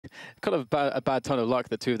kind of a bad ton of luck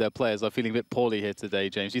that two of their players are feeling a bit poorly here today,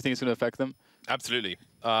 James. Do you think it's going to affect them? Absolutely.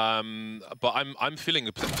 But I'm feeling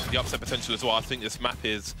the upset potential as well. I think this map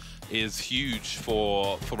is huge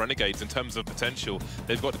for Renegades in terms of potential.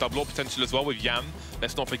 They've got the double AWP potential as well with Yam.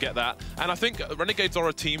 Let's not forget that. And I think Renegades are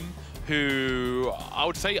a team who I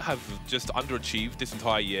would say have just underachieved this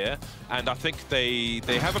entire year, and I think they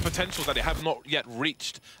have a potential that they have not yet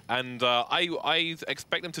reached, and I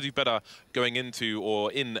expect them to do better going into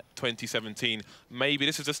or in 2017. Maybe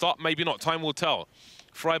this is the start, maybe not. Time will tell.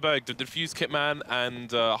 Freiberg, the defuse kitman,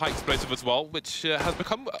 and high explosive as well, which has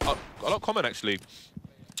become a lot common actually.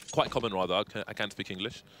 Quite common rather, I can't speak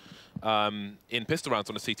English. In pistol rounds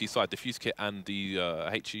on the CT side, defuse kit and the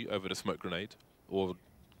HE over the smoke grenade, or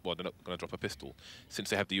well, they're not going to drop a pistol since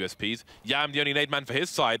they have the USPs. Yam, the only nade man for his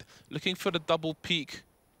side, looking for the double peek.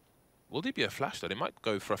 Will there be a flash though? They might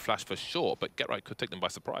go for a flash for sure, but Get Right could take them by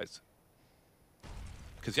surprise.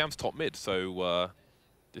 Because Yam's top mid, so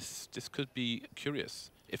this could be curious.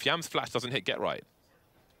 If Yam's flash doesn't hit Get Right,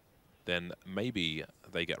 then maybe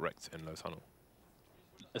they get wrecked in low tunnel.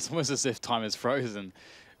 It's almost as if time is frozen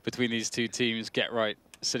between these two teams. Get Right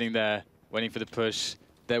sitting there waiting for the push.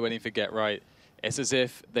 They're waiting for Get Right. It's as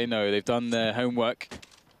if they know they've done their homework,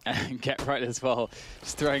 and Get Right as well,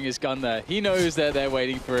 just throwing his gun there. He knows they're there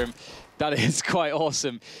waiting for him. That is quite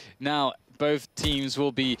awesome. Now, both teams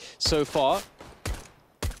will be, so far,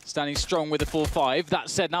 standing strong with the 4-5. That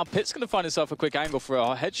said, now Pitt's going to find himself a quick angle for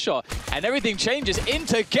a headshot, and everything changes.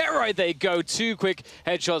 Into Get Right they go. 2 quick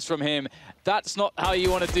headshots from him. That's not how you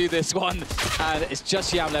want to do this one. And it's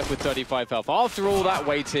just Yam left with 35 health. After all that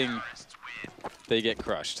waiting, they get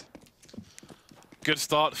crushed. Good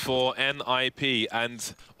start for NiP,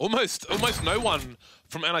 and almost no one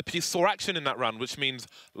from NiP saw action in that round, which means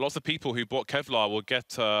lots of people who bought Kevlar will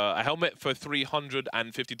get a helmet for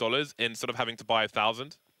 $350 instead of having to buy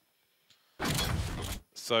 1,000.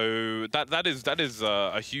 So that is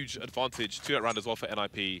a huge advantage to that round as well for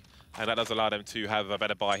NiP, and that does allow them to have a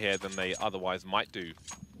better buy here than they otherwise might do,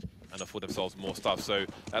 and afford themselves more stuff. So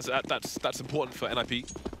that's important for NiP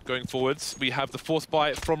going forwards. We have the force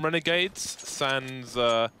buy from Renegades, sans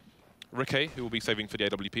Ricky, who will be saving for the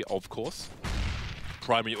AWP, of course.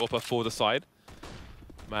 Primary AWPer for the side.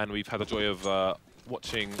 Man, we've had the joy of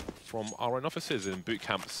watching from our own offices in boot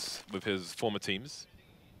camps with his former teams.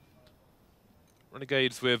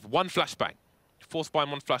 Renegades with 1 flashbang. Force buy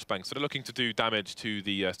and 1 flashbang, so they're looking to do damage to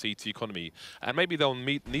the CT economy. And maybe they'll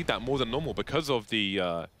need that more than normal because of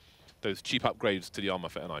the those cheap upgrades to the armor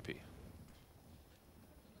for NiP.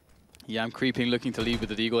 Yeah, I'm creeping, looking to lead with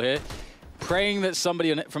the Deagle here. Praying that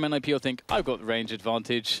somebody from NiP will think, I've got range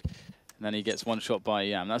advantage. And then he gets one shot by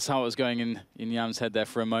Yam. That's how it was going in Yam's head there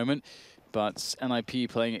for a moment. But NiP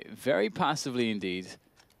playing it very passively indeed.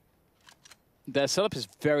 Their setup is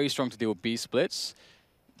very strong to deal with B splits.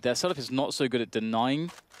 Their setup is not so good at denying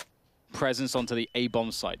presence onto the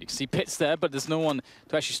A-bomb side. You can see Pitts there, but there's no one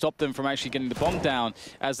to actually stop them from actually getting the bomb down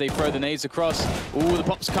as they throw the nades across. Ooh, the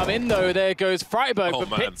pops come in though. There goes Freiberg,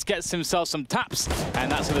 but Pitts gets himself some taps,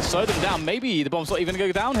 and that's going to slow them down. Maybe the bomb's not even going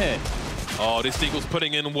to go down here. Oh, this Deagle's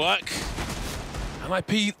putting in work.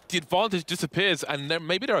 NiP, the advantage disappears, and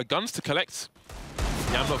maybe there are guns to collect.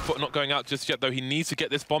 Yeah, I'm not going out just yet, though. He needs to get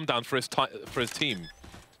this bomb down for his team.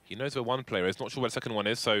 He knows where one player is, not sure where the second one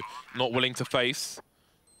is, so not willing to face.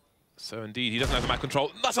 So indeed, he doesn't have the map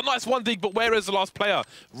control. That's a nice one dig, but where is the last player?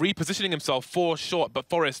 Repositioning himself for short, but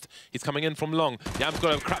Forrest, he's coming in from long. Yam's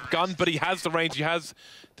got a crap gun, but he has the range. He has,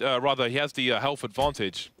 he has the health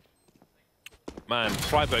advantage. Man,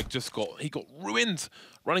 Freiberg got ruined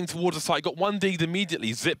running towards the side. Got one dig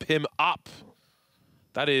immediately, zip him up.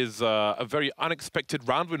 That is a very unexpected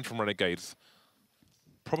round win from Renegades.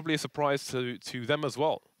 Probably a surprise to them as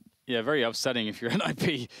well. Yeah, very upsetting if you're an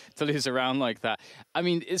NiP to lose a round like that. I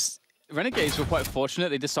mean, Renegades were quite fortunate.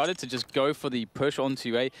 They decided to just go for the push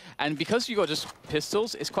onto A. And because you got just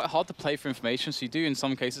pistols, it's quite hard to play for information. So you do, in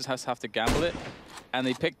some cases, have to gamble it. And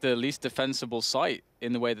they picked the least defensible site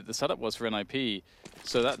in the way that the setup was for NiP.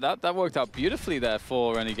 So that worked out beautifully there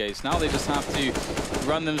for Renegades. Now they just have to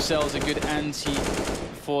run themselves a good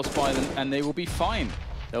anti-force buy, and they will be fine.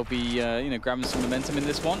 They'll be, you know, grabbing some momentum in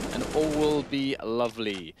this one, and all will be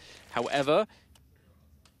lovely. However,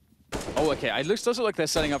 oh, okay, it does look like they're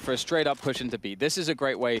setting up for a straight-up push into B. This is a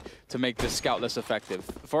great way to make this scout less effective.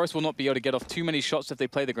 Forrest will not be able to get off too many shots if they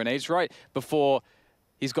play the grenades right before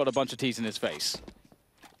he's got a bunch of T's in his face.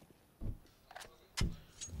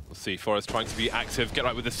 We'll see, Forrest trying to be active, get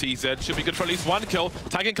right with the CZ. Should be good for at least 1 kill.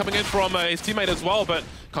 Tagging coming in from his teammate as well, but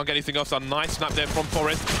can't get anything else. A nice snap there from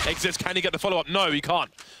Forrest. Exits, can he get the follow-up? No, he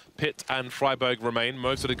can't. Pit and Freiburg remain.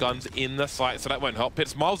 Most of the guns in the site, so that won't help.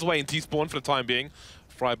 Pit's miles away in T-spawn for the time being.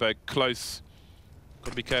 Freiburg close.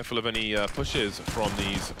 Got to be careful of any pushes from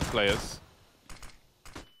these players.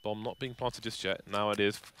 Bomb not being planted just yet. Now it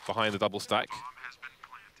is behind the double stack.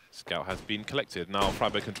 Scout has been collected. Now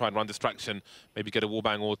Freiburg can try and run distraction, maybe get a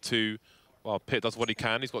wallbang or two. Well, Pit does what he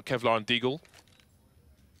can. He's got Kevlar and Deagle.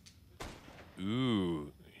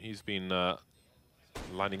 Ooh, he's been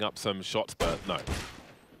lining up some shots, but no.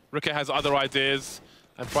 Ricket has other ideas,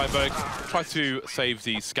 and Freiburg tries to save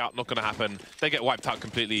the Scout. Not going to happen. They get wiped out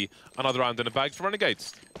completely. Another round in the bag for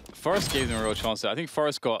Renegades. Forrest gave them a real chance there. I think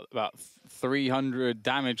Forrest got about 300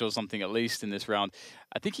 damage or something at least in this round.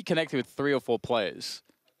 I think he connected with 3 or 4 players.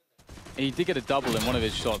 And he did get a double in one of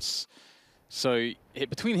his shots. So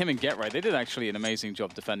between him and Get Right, they did actually an amazing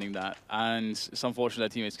job defending that. And it's unfortunate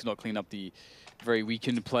that teammates could not clean up the very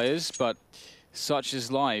weakened players, but such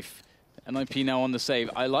is life. NiP now on the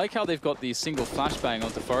save. I like how they've got the single flashbang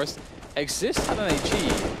onto Forrest. Exist had an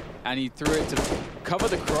HE, and he threw it to cover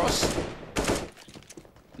the cross.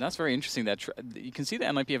 And that's very interesting there. You can see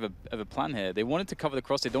that NiP have a plan here. They wanted to cover the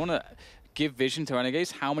cross. They don't want to give vision to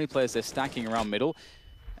Renegades how many players they're stacking around middle.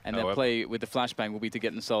 And their play with the flashbang will be to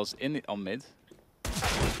get themselves in on mid.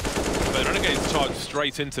 But Renegades charge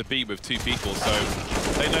straight into B with 2 people, so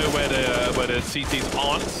they know where the CTs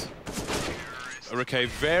aren't. Rikke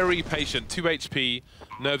very patient, 2 HP,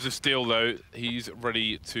 nerves of steel though. He's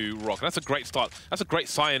ready to rock. And that's a great start. That's a great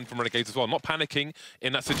sign from Renegades as well. Not panicking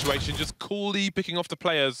in that situation, just coolly picking off the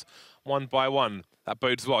players one by one. That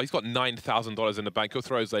bodes well. He's got $9,000 in the bank. He'll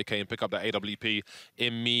throw his AK and pick up that AWP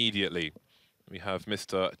immediately. We have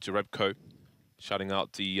Mr. Jarebko shouting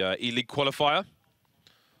out the ELEAGUE qualifier.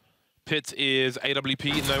 Pit is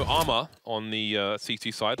AWP, no armor on the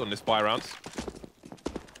CT side on this buy round.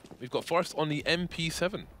 We've got Forrest on the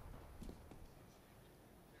MP7.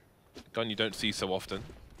 Gun you don't see so often.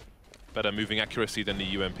 Better moving accuracy than the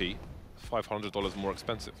UMP. $500 more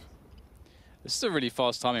expensive. This is a really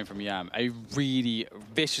fast timing from Yam. A really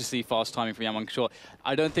viciously fast timing from Yam on short.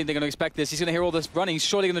 I don't think they're going to expect this. He's going to hear all this running. He's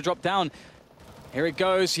surely going to drop down. Here it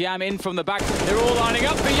goes, Yam in from the back. They're all lining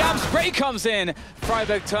up, but Yam spray comes in.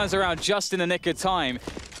 Freiburg turns around just in the nick of time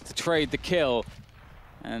to trade the kill.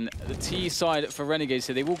 And the T side for Renegades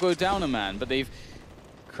here, they will go down a man, but they've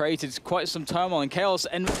created quite some turmoil and chaos,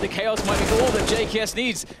 and the chaos might be all that JKS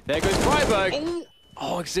needs. There goes Freiburg.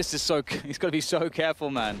 Oh, Exist is so, he's got to be so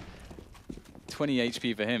careful, man. 20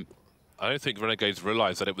 HP for him. I don't think Renegades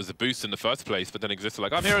realized that it was a boost in the first place, but then Exist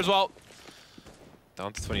like, I'm here as well.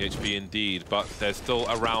 Down to 20 HP indeed, but there's still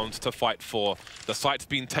a round to fight for. The site's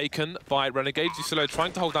been taken by Renegades. Yusilo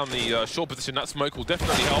trying to hold down the short position. That smoke will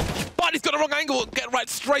definitely help. But he's got the wrong angle. Get Right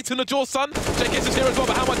straight in the jaw, son. JKS is here as well,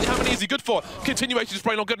 but how many is he good for? Continuation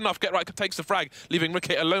spray not good enough. Get Right takes the frag, leaving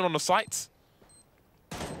Rikke alone on the site.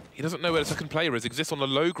 He doesn't know where the second player is. Exists on the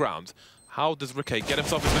low ground. How does Rikke get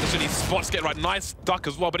himself in position? He spots Get Right. Nice duck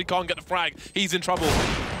as well, but he can't get the frag. He's in trouble.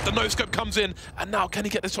 The no-scope comes in, and now can he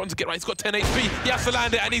get this one to Get Right? He's got 10 HP. He has to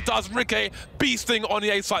land it, and he does. Rikke beasting on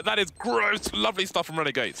the A site. That is gross. Lovely stuff from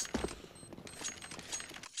Renegades.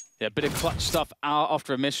 Yeah, a bit of clutch stuff out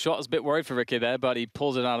after a missed shot. I was a bit worried for Rikke there, but he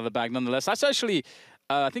pulls it out of the bag nonetheless. That's actually,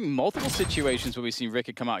 I think, multiple situations where we've seen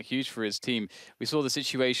Rikke come out huge for his team. We saw the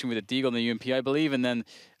situation with the Deagle and the UMP, I believe, and then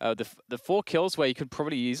the 4 kills where he could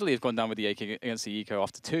probably easily have gone down with the AK against the Eco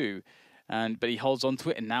after 2. But he holds on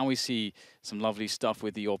to it, and now we see some lovely stuff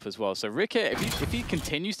with the AWP as well. So Rikke, if he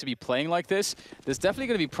continues to be playing like this, there's definitely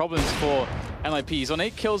going to be problems for NiP. He's on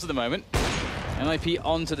 8 kills at the moment. NiP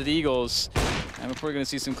onto the Eagles. And we're probably going to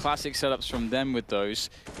see some classic setups from them with those.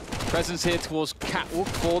 Presence here towards Catwalk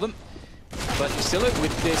for them. But still,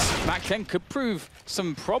 with this Mac 10 could prove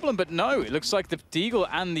some problem, but no, it looks like the Deagle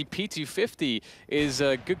and the P250 is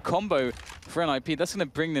a good combo for NiP. That's going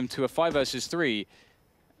to bring them to a 5 versus 3.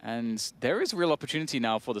 And there is a real opportunity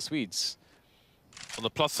now for the Swedes. On the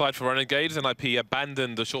plus side for Renegades, NiP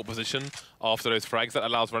abandoned the short position after those frags. That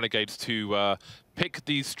allows Renegades to pick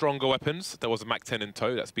these stronger weapons. There was a Mac 10 in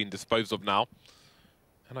tow that's been disposed of now.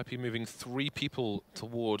 NiP moving 3 people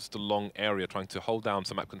towards the long area, trying to hold down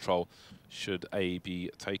some map control should A be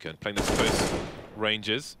taken. Playing this close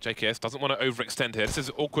ranges. JKS doesn't want to overextend here. This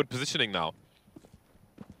is awkward positioning now.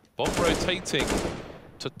 Bomb rotating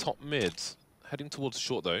to top mid. Heading towards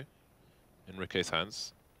short though, in Rikke's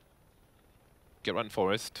hands. Get Right and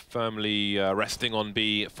Forrest firmly resting on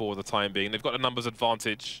B for the time being. They've got a numbers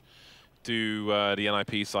advantage to the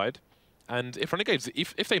NiP side. And if Renegades,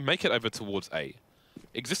 if they make it over towards A,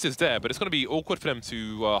 Exist is there, but it's going to be awkward for them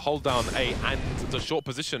to hold down A and the short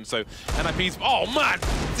position. So NiP's, oh man,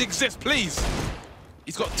 Exist, please.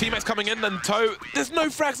 He's got teammates coming in and Toe. There's no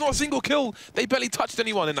frags, not a single kill. They barely touched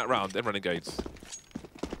anyone in that round, in Renegades.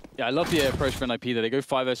 Yeah, I love the approach for NiP that they go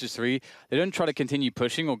 5 versus 3. They don't try to continue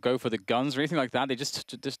pushing or go for the guns or anything like that. They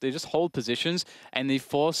just hold positions and they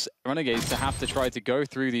force Renegades to have to try to go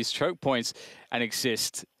through these choke points and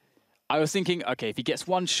exist. I was thinking, okay, if he gets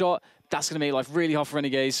one shot, that's going to make life really hard for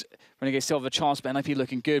Renegades. Renegades still have a chance, but NiP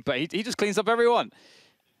looking good, but he just cleans up everyone.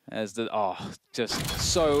 As the, just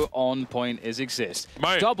so on point is exist.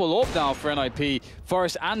 Mate. Double up now for NiP.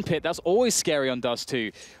 Forest and Pit, that's always scary on Dust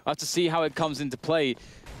 2. We'll have to see how it comes into play.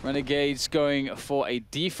 Renegades going for a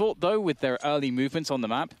default, though, with their early movements on the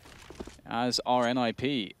map, as are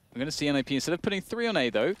NiP. We're going to see NiP, instead of putting 3 on A,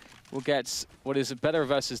 though, we'll get what is better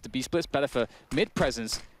versus the B splits, better for mid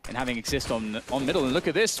presence and having exist on middle. And look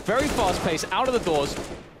at this, very fast pace out of the doors.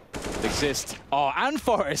 Exist, and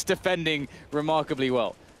Forest defending remarkably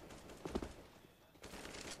well.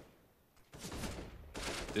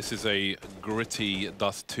 This is a gritty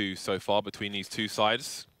Dust 2 so far between these two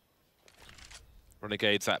sides.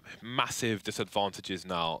 Renegades at massive disadvantages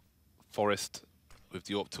now. Forest with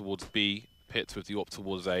the AWP towards B, Pit with the AWP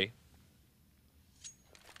towards A.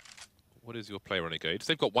 What is your play, Renegades?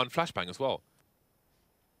 They've got one flashbang as well.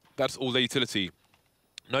 That's all their utility.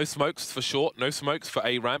 No smokes for short, no smokes for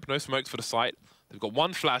A ramp, no smokes for the site. They've got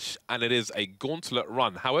one flash and it is a gauntlet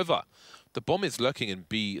run. However, the bomb is lurking in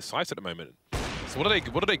B site at the moment. So what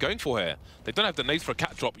are they going for here? They don't have the nades for a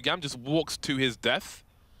cat drop. Yam just walks to his death.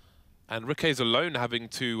 And Rickey's alone having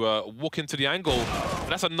to walk into the angle. But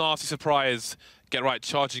that's a nasty surprise. Get right,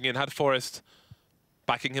 charging in. Had Forest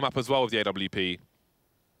backing him up as well with the AWP.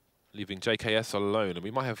 Leaving JKS alone. And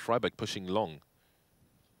we might have Freiberg pushing long.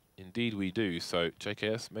 Indeed we do. So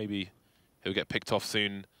JKS, maybe he'll get picked off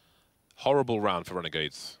soon. Horrible round for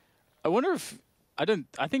Renegades. I wonder if... I think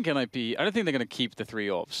NiP... I don't think they're going to keep the 3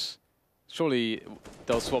 ops. Surely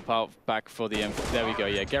they'll swap out back for the M4. There we go,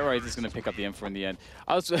 yeah. Get Right is going to pick up the M4 in the end.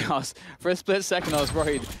 I was, for a split second, I was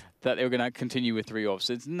worried that they were going to continue with 3 ops.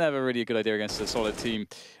 It's never really a good idea against a solid team,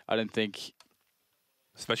 I don't think.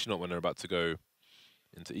 Especially not when they're about to go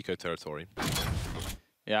into eco territory.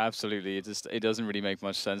 Yeah, absolutely. It doesn't really make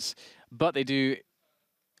much sense. But they do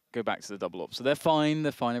go back to the double op. So they're fine,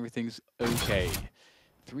 everything's okay.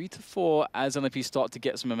 3 to 4 as NiP start to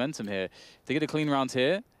get some momentum here. If they get a clean round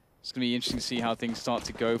here, it's going to be interesting to see how things start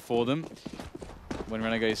to go for them when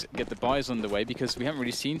Renegades get the buys underway, because we haven't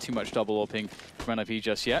really seen too much double AWPing from NiP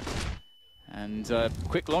just yet. And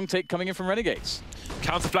quick long take coming in from Renegades.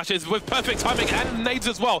 Counter flashes with perfect timing and nades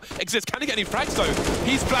as well. Exist. Can he get any frags though?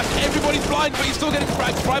 He's flashed. Everybody's blind, but he's still getting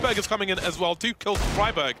frags. Freiberg is coming in as well. 2 kills for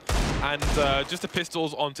Freiberg. And just the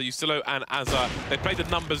pistols onto Ustillo and Azza. They played the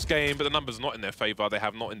numbers game, but the numbers not in their favor. They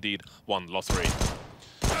have not indeed won loss rate.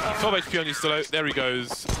 12 HP on Ustillo. There he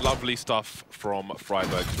goes. Lovely stuff from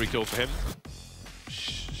Freiberg. 3 kills for him.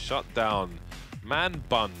 Shut down. Man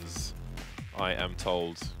buns, I am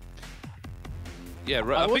told. Yeah,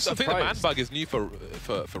 I think the man bug is new for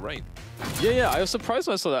Rain. Yeah, I was surprised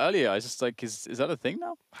when I saw that earlier. I was just like, is that a thing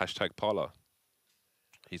now? Hashtag Parler.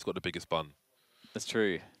 He's got the biggest bun. That's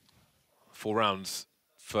true. 4 rounds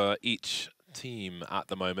for each team at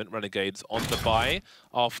the moment. Renegades on the bye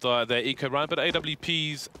after their eco round, but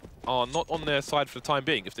AWPs are not on their side for the time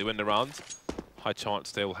being. If they win the round, high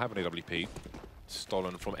chance they will have an AWP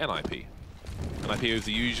stolen from NiP. NiP is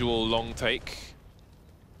the usual long take,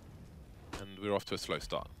 and we're off to a slow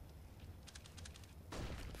start.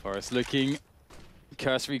 Forest looking,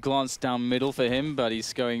 cursory glance down middle for him, but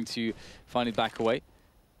he's going to finally back away,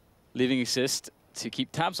 leaving assist to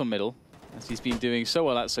keep tabs on middle, as he's been doing so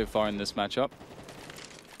well at so far in this matchup.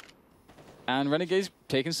 And Renegades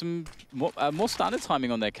taking some more standard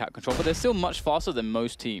timing on their cap control, but they're still much faster than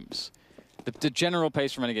most teams. The general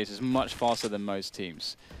pace from Renegades is much faster than most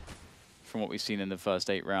teams, from what we've seen in the first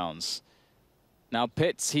 8 rounds. Now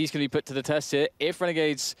Pitts, he's going to be put to the test here. If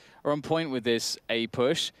Renegades are on point with this A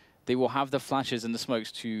push, they will have the flashes and the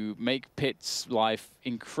smokes to make Pitts' life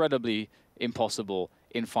incredibly impossible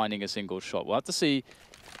in finding a single shot. We'll have to see,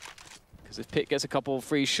 because if Pitt gets a couple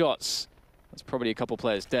free shots, that's probably a couple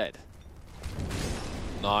players dead.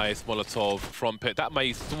 Nice Molotov from Pit. That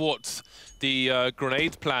may thwart the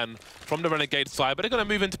grenade plan from the Renegade side, but they're going to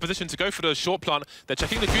move into position to go for the short plant. They're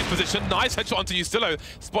checking the Goose position. Nice headshot onto Ustillo.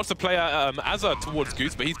 Spots the player Azza towards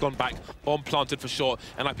Goose, but he's gone back. Bomb planted for short.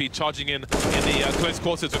 NiP charging in the close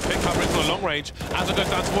quarters with Pit covering for long range. Azza goes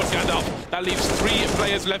down towards the end up. That leaves 3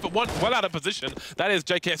 players left, but one well out of position. That is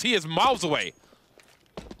JKS. He is miles away.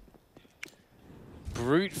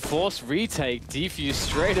 Brute force retake, defuse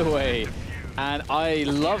straight away. And I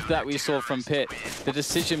love that we saw from Pitt the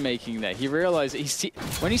decision making there. He realized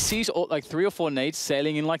when he sees like 3 or 4 nades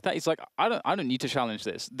sailing in like that, he's like, I don't need to challenge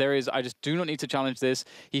this. I just do not need to challenge this.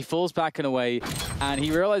 He falls back and away, and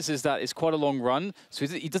he realizes that it's quite a long run, so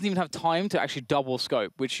he doesn't even have time to actually double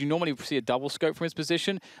scope, which you normally see a double scope from his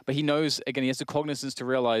position. But he knows, again, he has the cognizance to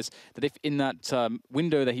realize that if in that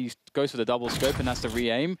window that he goes for the double scope and has to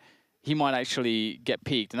re-aim, he might actually get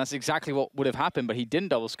peaked. And that's exactly what would have happened, but he didn't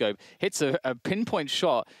double scope. Hits a pinpoint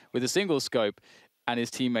shot with a single scope, and his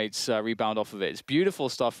teammates rebound off of it. It's beautiful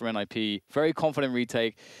stuff from NiP. Very confident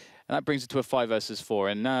retake, and that brings it to a 5 versus 4.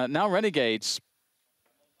 And now Renegades,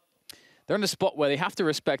 they're in a spot where they have to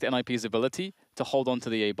respect NiP's ability to hold on to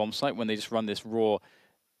the A bomb site when they just run this raw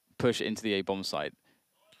push into the A bomb site.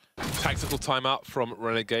 Tactical timeout from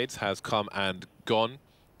Renegades has come and gone.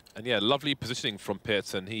 And yeah, lovely positioning from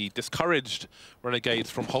Pitt, and he discouraged Renegades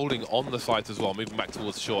from holding on the site as well, moving back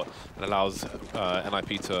towards short, and allows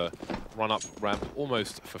NiP to run up ramp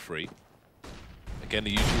almost for free. Again,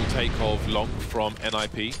 the usual take of long from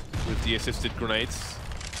NiP with the assisted grenades.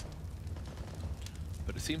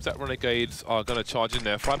 But it seems that Renegades are going to charge in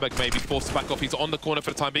there. Freiberg may be forced to back off. He's on the corner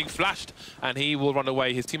for the time being, flashed, and he will run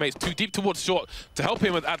away. His teammate's too deep towards short to help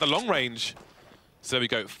him at the long range. So there we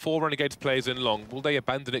go, 4 Renegades players in long. Will they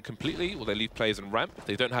abandon it completely? Will they leave players in ramp?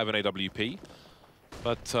 They don't have an AWP.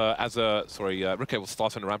 But Rikke will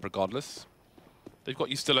start on the ramp regardless. They've got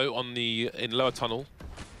Ustillo in lower tunnel.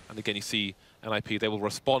 And again, you see NiP, they will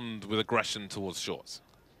respond with aggression towards shorts.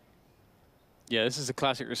 Yeah, this is a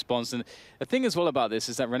classic response. And the thing as well about this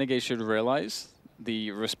is that Renegades should realize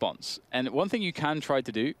the response. And one thing you can try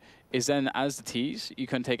to do is then, as the Ts, you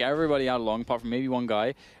can take everybody out along, apart from maybe one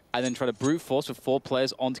guy, and then try to brute force with 4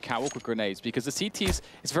 players onto catwalk with grenades. Because the CTs,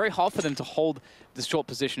 it's very hard for them to hold the short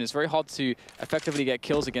position. It's very hard to effectively get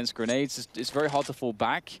kills against grenades. It's very hard to fall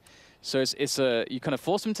back. So you kind of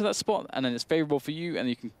force them to that spot, and then it's favorable for you, and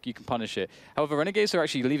you can punish it. However, Renegades are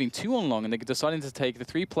actually leaving 2 on long, and they're deciding to take the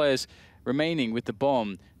 3 players remaining with the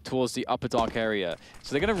bomb towards the upper dark area.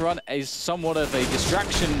 So they're going to run somewhat of a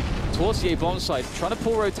distraction towards the A bomb site, trying to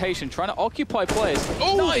pull rotation, trying to occupy players.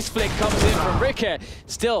 Oh! Nice flick comes in from Rikke.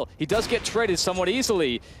 Still, he does get traded somewhat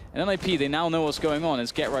easily. And NiP, they now know what's going on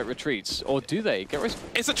as Get Right retreats. Or do they? Get Right?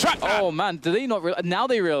 It's a trap! Oh man, do they not realize? Now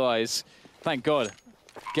they realize. Thank God.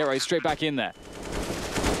 Get Right straight back in there.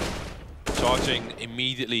 Charging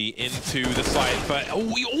immediately into the site, but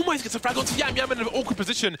he almost gets a frag onto Yam. Yam in an awkward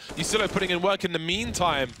position. Ustillo putting in work in the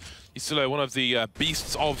meantime. Ustillo, one of the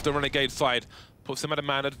beasts of the Renegade side, puts him at a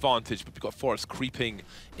man advantage, but we've got Forrest creeping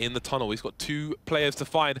in the tunnel. He's got 2 players to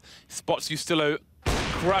find. Spots Ustillo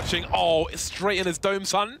crouching. Oh, it's straight in his dome,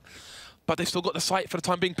 son. But they've still got the site for the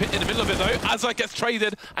time being. Pitt in the middle of it, though. Azza gets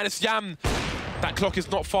traded, and it's Yam. That clock is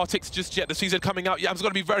not far ticked just yet. The season coming out. Yam's got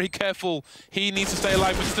to be very careful. He needs to stay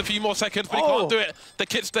alive for just a few more seconds, but he can't do it. The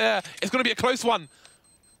kit's there. It's going to be a close one.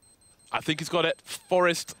 I think he's got it.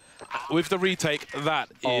 Forrest with the retake. That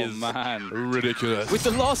is ridiculous. With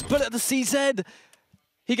the last bullet of the CZ,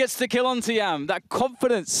 he gets the kill onto Yam. That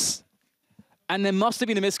confidence. And there must have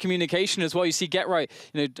been a miscommunication as well. You see Get Right,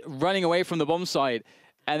 running away from the bomb site,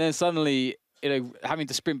 and then suddenly, having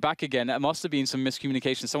to sprint back again. That must have been some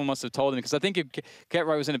miscommunication. Someone must have told him, because I think if Get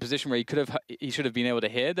Right was in a position where he should have been able to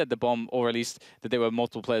hear that the bomb, or at least that there were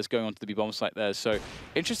multiple players going onto the B bomb site there. So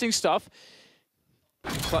interesting stuff.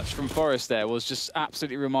 Clutch from Forrest there was just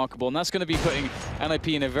absolutely remarkable, and that's going to be putting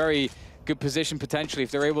NiP in a very good position potentially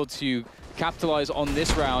if they're able to capitalize on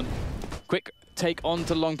this round. Quick take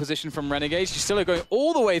onto long position from Renegades. She's still going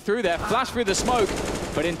all the way through there, flash through the smoke,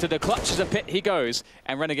 but into the clutches of Pitt he goes,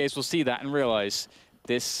 and Renegades will see that and realize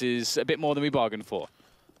this is a bit more than we bargained for.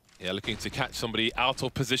 Yeah, looking to catch somebody out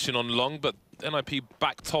of position on long, but NiP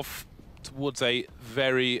backed off towards A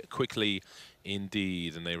very quickly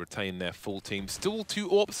indeed, and they retain their full team. Still 2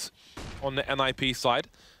 AWPs on the NiP side.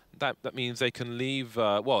 That means they can leave,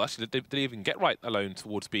 well, actually, they even Get Right alone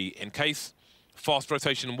towards B in case fast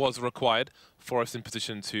rotation was required. Forrest in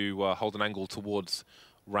position to hold an angle towards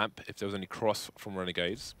ramp if there was any cross from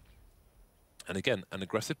Renegades. And again, an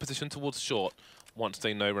aggressive position towards short once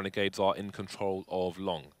they know Renegades are in control of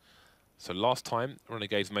long. So last time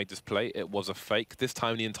Renegades made this play, it was a fake. This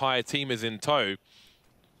time the entire team is in tow.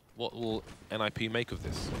 What will NiP make of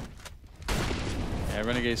this? Yeah,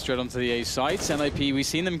 Renegades straight onto the A site. NiP, we've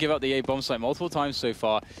seen them give up the A bomb site multiple times so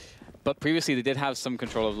far, but previously they did have some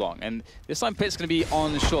control of long. And this time Pitt's going to be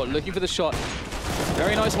on short, looking for the shot.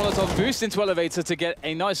 Very nice Molotov boost into elevator to get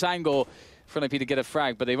a nice angle for NiP to get a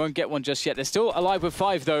frag, but they won't get one just yet. They're still alive with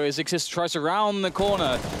 5 though, as Exist tries to round the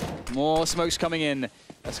corner. More smokes coming in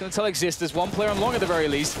That's going to tell Exist there's one player on long at the very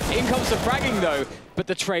least. In comes the fragging though, but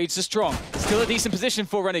the trades are strong. Still a decent position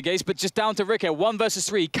for Renegades, but just down to Rick here. 1 versus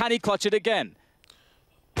 3. Can he clutch it again?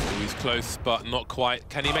 He's close, but not quite.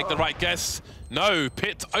 Can he make the right guess? No.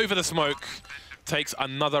 Pit over the smoke. Takes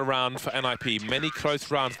another round for NiP. Many close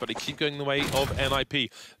rounds, but they keep going the way of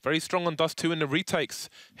NiP. Very strong on Dust 2 in the retakes.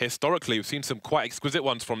 Historically, we've seen some quite exquisite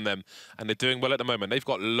ones from them, and they're doing well at the moment. They've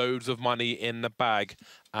got loads of money in the bag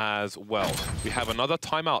as well. We have another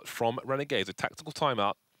timeout from Renegades, a tactical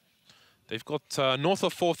timeout. They've got north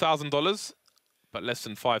of $4,000, but less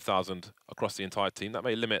than 5,000 across the entire team. That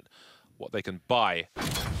may limit what they can buy.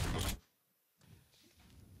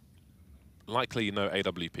 Likely no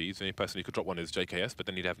AWPs. The only person who could drop one is JKS, but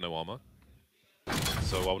then he'd have no armor.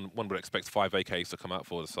 So one would expect 5 AKs to come out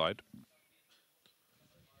for the side.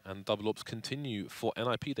 And double ops continue for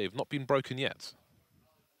NiP. They've not been broken yet.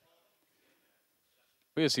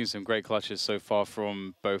 We have seen some great clutches so far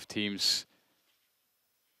from both teams.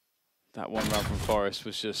 That one round from Forest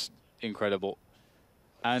was just incredible.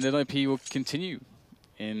 And NiP will continue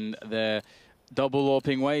in their double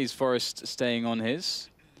AWPing ways. Forest staying on his.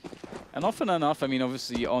 And often enough, I mean,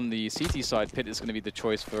 obviously on the CT side, Pit is going to be the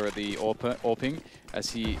choice for the AWPing, as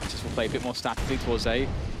he just will play a bit more statically towards A.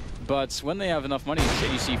 But when they have enough money,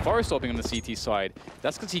 so you see Forest AWPing on the CT side,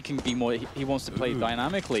 that's because he can be more, he wants to play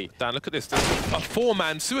dynamically. Dan, look at this. There's a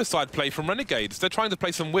 4-man suicide play from Renegades. They're trying to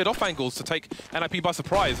play some weird off angles to take NiP by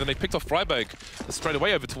surprise, and they picked off Freiburg straight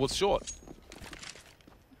away over towards short.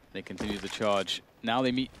 They continue the charge. Now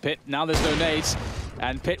they meet Pit. Now there's no nades.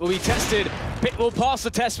 And Pit will be tested. Pit will pass the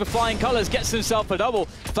test for flying colors. Gets himself a double.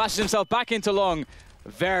 Flashes himself back into long.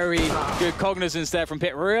 Very good cognizance there from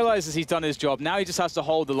Pit. Realizes he's done his job. Now he just has to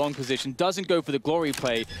hold the long position. Doesn't go for the glory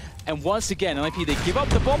play. And once again, NiP, they give up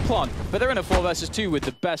the bomb plant. But they're in a 4 versus 2 with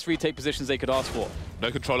the best retake positions they could ask for.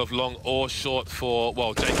 No control of long or short for,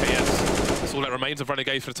 well, JKS. That's all that remains of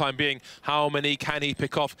Renegades for the time being. How many can he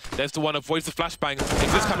pick off? There's the one avoids the flashbang.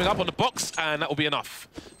 Exist coming up on the box, and that will be enough.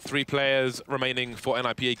 3 players remaining for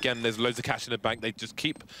NiP. Again, there's loads of cash in the bank. They just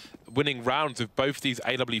keep winning rounds with both these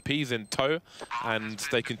AWPs in tow, and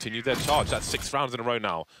they continue their charge. That's 6 rounds in a row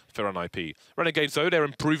now for NiP. Renegades, though, they're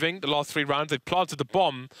improving the last 3 rounds. They've planted the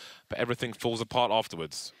bomb, but everything falls apart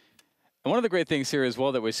afterwards. And one of the great things here as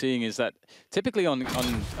well that we're seeing is that typically on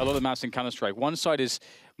a lot of maps in Counter-Strike, one side is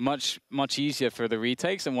much easier for the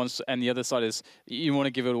retakes, and the other side is you want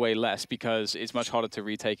to give it away less because it's much harder to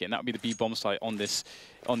retake it. And that would be the B-bomb site on this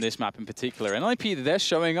map in particular. And NiP, they're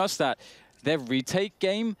showing us that their retake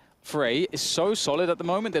game for A is so solid at the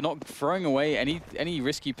moment. They're not throwing away any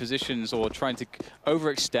risky positions or trying to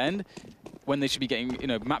overextend when they should be getting, you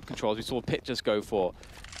know, map controls. We saw Pit just go for.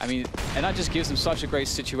 I mean, and that just gives them such a great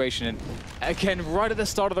situation. And again, right at the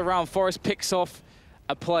start of the round, Forest picks off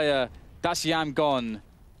a player. That's Yam gone.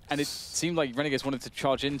 And it seemed like Renegades wanted to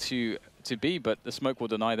charge into B, but the smoke will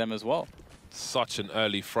deny them as well. Such an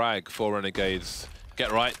early frag for Renegades.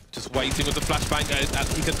 Get right, just waiting with the flashbang that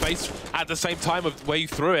he can face at the same time of way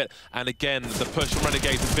through it. And again, the push from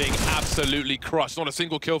Renegades is being absolutely crushed. Not a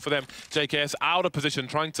single kill for them. JKS out of position,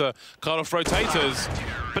 trying to cut off rotators.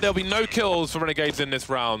 But there'll be no kills for Renegades in this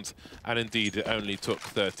round. And indeed, it only took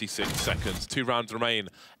 36 seconds. 2 rounds remain.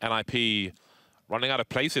 NiP running out of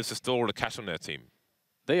places to store all the cash on their team.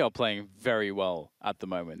 They are playing very well at the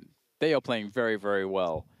moment. They are playing very, very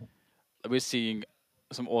well. We're seeing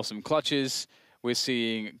some awesome clutches. We're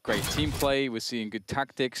seeing great team play. We're seeing good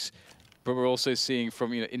tactics. But we're also seeing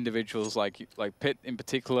from, you know, individuals like Pit in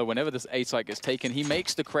particular, whenever this A site gets taken, he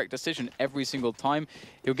makes the correct decision every single time.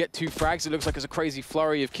 He'll get 2 frags. It looks like it's a crazy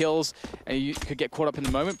flurry of kills, and you could get caught up in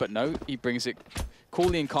the moment. But no, he brings it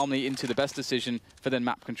coolly and calmly into the best decision for then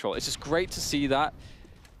map control. It's just great to see that.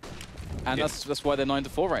 And yes, that's why they're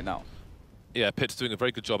 9-4 right now. Yeah, Pit's doing a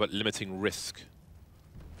very good job at limiting risk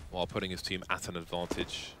while putting his team at an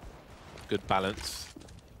advantage. Good balance.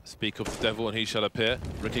 Speak of the devil and he shall appear.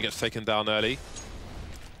 Ricky gets taken down early.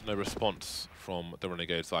 No response from the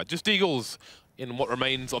Renegade side. Just Eagles in what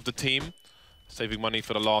remains of the team. Saving money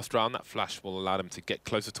for the last round. That flash will allow them to get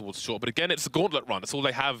closer towards short. But again, it's a gauntlet run. It's all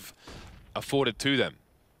they have afforded to them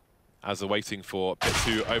as they're waiting for Pit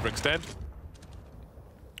to overextend.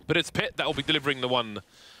 But it's Pit that will be delivering the one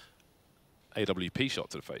AWP shot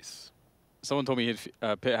to the face. Someone told me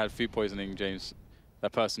Pit had food poisoning, James.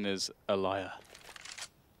 That person is a liar.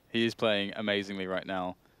 He is playing amazingly right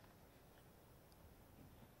now.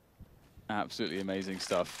 Absolutely amazing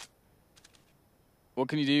stuff. What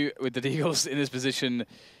can you do with the Eagles in this position?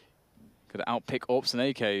 Could outpick AWPs and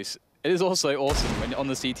AKs. It is also awesome when on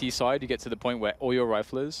the CT side you get to the point where all your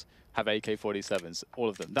riflers have AK-47s, all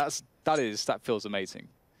of them. That feels amazing.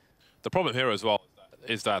 The problem here as well is that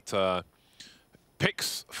is that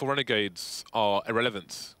picks for Renegades are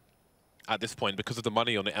irrelevant at this point because of the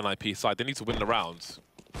money on the NiP side. They need to win the rounds,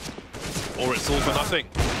 or it's all for nothing.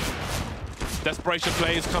 Desperation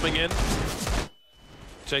plays coming in.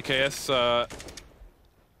 JKS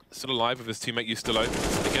still alive with his teammate Ustilo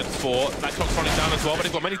against 4. That clock's running down as well, but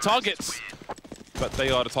they've got many targets. But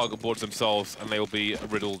they are the target boards themselves, and they will be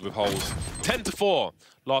riddled with holes. 10-4,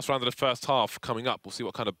 last round of the first half coming up. We'll see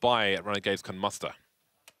what kind of buy Renegades can muster.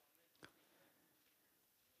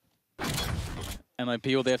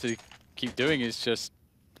 NiP, all they have to keep doing is just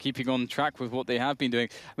keeping on track with what they have been doing.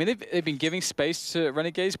 I mean, they've been giving space to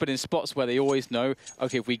Renegades, but in spots where they always know,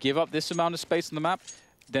 okay, if we give up this amount of space on the map,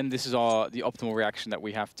 then this is the optimal reaction that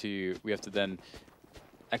we have to then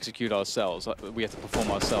execute ourselves. We have to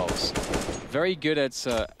perform ourselves. Very good at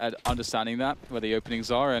understanding that, where the openings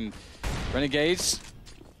are, and Renegades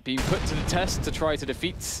being put to the test to try to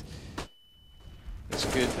defeat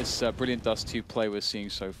this brilliant Dust 2 play we're seeing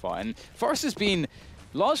so far. And Forest has been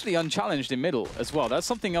largely unchallenged in middle as well. That's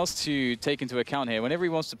something else to take into account here. Whenever he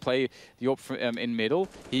wants to play the AWP in middle,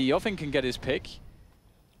 he often can get his pick.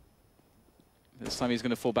 This time he's going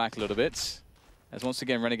to fall back a little bit, as once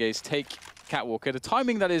again Renegades take Catwalker. The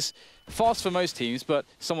timing that is fast for most teams, but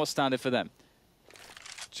somewhat standard for them.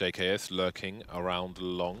 JKS lurking around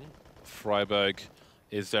long. Freiburg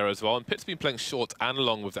is there as well, and Pitt's been playing short and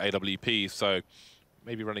long with the AWP, so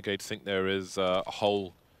maybe Renegades think there is a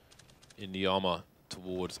hole in the armor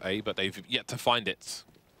towards A, but they've yet to find it.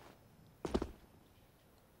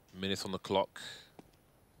 Minutes on the clock.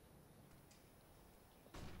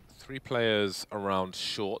 3 players around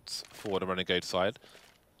short for the Renegade side.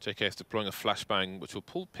 JKS deploying a flashbang, which will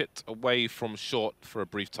pull Pitt away from short for a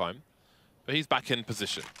brief time. But he's back in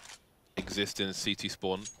position. Exist in CT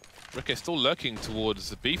spawn. Rick is still lurking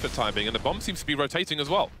towards B for timing, and the bomb seems to be rotating as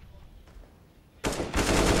well. Going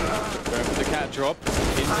for the cat drop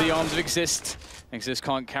into the arms of Exist. Exist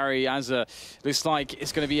can't carry as looks like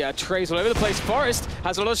it's going to be trays all over the place. Forest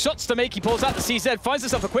has a lot of shots to make. He pulls out the CZ, finds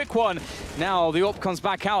himself a quick one. Now the AWP comes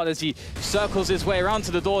back out as he circles his way around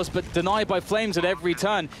to the doors, but denied by Flames at every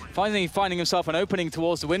turn. Finally finding himself an opening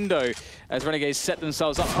towards the window as Renegades set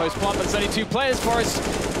themselves up post-plant, but there's only 2 players. Forest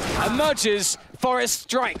emerges, Forest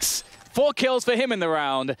strikes. 4 kills for him in the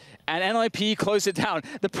round, and NiP close it down.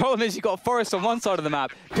 The problem is you've got Forest on one side of the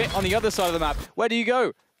map, Pitt on the other side of the map. Where do you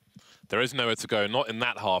go? There is nowhere to go, not in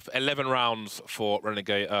that half. 11 rounds for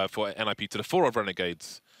NiP to the 4 of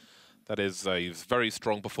Renegades. That is a very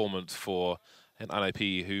strong performance for an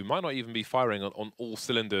NiP who might not even be firing on all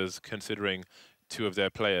cylinders, considering 2 of their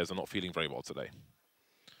players are not feeling very well today.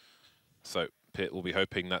 So Pitt will be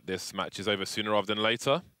hoping that this match is over sooner rather than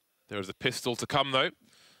later. There is a pistol to come, though.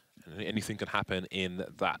 And anything can happen in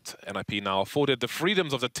that. NiP now afforded the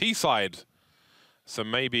freedoms of the T side. So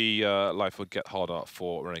maybe life will get harder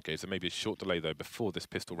for Renegades. There may be a short delay, though, before this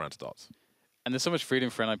pistol round starts. And there's so much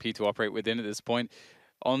freedom for NiP to operate within at this point.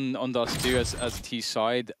 On Dust 2 as a T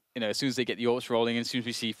side, you know, as soon as they get the AWPs rolling, and as soon as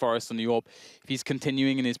we see Forest on the AWP, if he's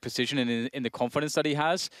continuing in his position and in the confidence that he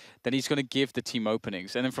has, then he's going to give the team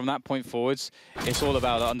openings. And then from that point forwards, it's all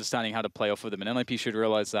about understanding how to play off of them. And NiP should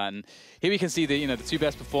realize that. And here we can see the the 2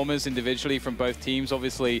 best performers individually from both teams.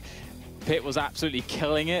 Obviously, Pitt was absolutely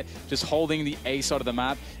killing it, just holding the A side of the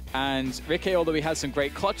map. And Rick, although he had some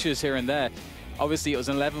great clutches here and there, obviously it was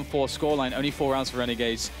an 11-4 scoreline, only 4 rounds for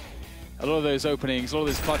Renegades. A lot of those openings, a lot of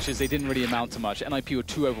those clutches, they didn't really amount to much. NiP were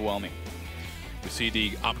too overwhelming. We see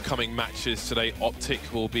the upcoming matches today. Optic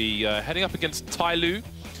will be heading up against Tyloo.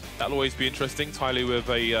 That'll always be interesting. Tyloo with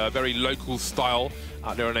a very local style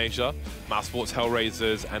out there in Asia. Mouse Sports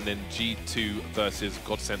Hellraisers, and then G2 versus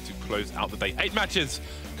Godsent to close out the day. 8 matches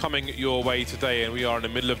coming your way today, and we are in the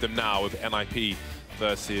middle of them now with NiP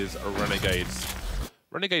versus Renegades.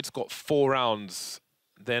 Renegades got 4 rounds,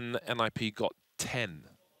 then NiP got 10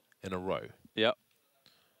 in a row. Yep.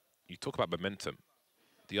 You talk about momentum.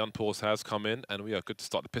 The unpause has come in, and we are good to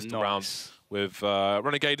start the pistol round with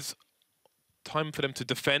Renegades. Time for them to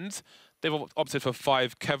defend. They've opted for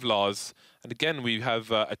 5 Kevlars. And again, we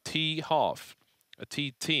have a T half, a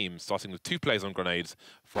T team, starting with 2 players on grenades.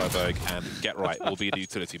 Freiburg and Get Right will be the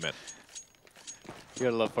utility men. You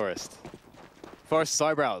gotta love Forest. Forest's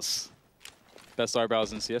eyebrows. Best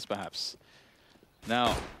eyebrows in CS, perhaps.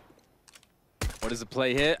 Now, what is the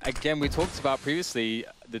play here? Again, we talked about previously,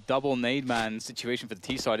 the double nade man situation for the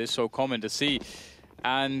T side is so common to see.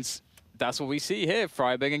 And that's what we see here.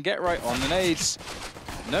 Freiburg and Get Right on the nades.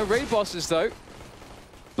 No raid bosses, though.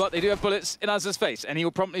 But they do have bullets in Azza's face, and he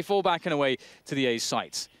will promptly fall back and away to the A's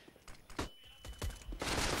site.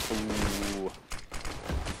 Ooh.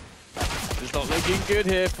 This It's not looking good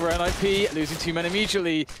here for NiP, losing 2 men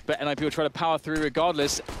immediately, but NiP will try to power through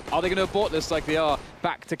regardless. Are they going to abort this like they are?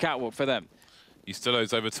 Back to Catwalk for them.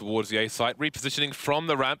 Easterlo's over towards the A site, repositioning from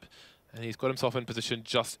the ramp, and he's got himself in position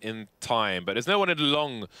just in time. But there's no one in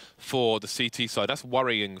long for the CT side. That's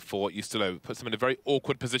worrying for Easterlo. Puts him in a very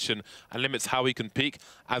awkward position and limits how he can peek.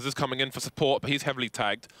 Az is coming in for support, but he's heavily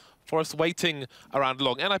tagged. Forrest waiting around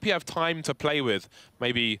long. NiP have time to play with,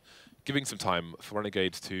 maybe giving some time for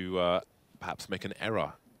Renegades to perhaps make an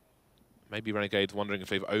error. Maybe Renegades wondering if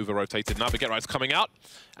they've over-rotated now, but GetRight's coming out,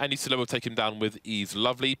 and Easterlo will take him down with ease.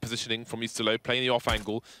 Lovely positioning from Easterlo, playing the off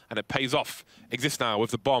angle, and it pays off. Exists now with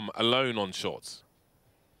the bomb alone on shorts.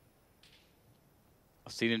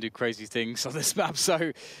 I've seen him do crazy things on this map, so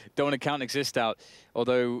don't want to count Exist out.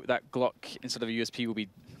 Although that Glock instead of a USP will be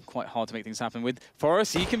quite hard to make things happen with.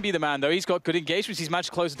 Forrest, he can be the man, though. He's got good engagements. He's managed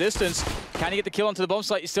to close the distance. Can he get the kill onto the bomb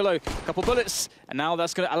site? Easterlo, a couple bullets, and now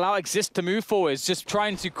that's going to allow Exist to move forwards. Just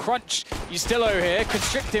trying to crunch Easterlo here,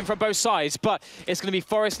 constrict him from both sides, but it's going to be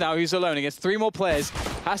Forrest now who's alone against 3 more players.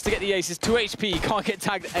 Has to get the aces, 2 HP, can't get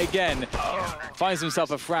tagged again. Finds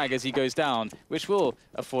himself a frag as he goes down, which will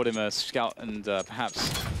afford him a scout and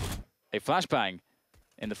perhaps a flashbang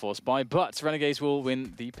in the force buy, but Renegades will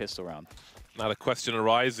win the pistol round. Now the question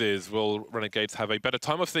arises, will Renegades have a better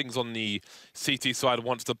time of things on the CT side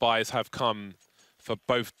once the buys have come for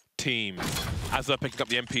both teams? As they're picking up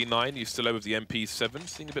the MP9, you're still over with the MP7,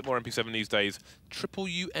 seeing a bit more MP7 these days. Triple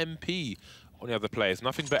UMP on the other players.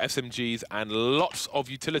 Nothing but SMGs and lots of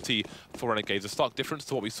utility for Renegades. A stark difference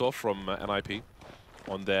to what we saw from NiP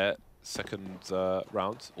on their second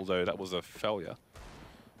round, although that was a failure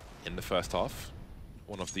in the first half.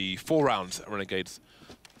 One of the 4 rounds Renegades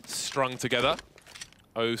strung together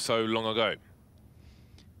oh so long ago.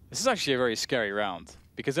 This is actually a very scary round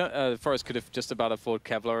because Forrest could have just about afforded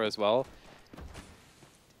Kevlar as well.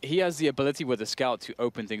 He has the ability with the scout to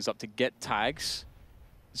open things up to get tags.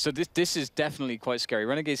 So this is definitely quite scary.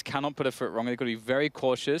 Renegades cannot put a foot wrong. They've got to be very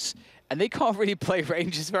cautious, and they can't really play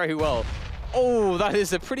ranges very well. Oh, that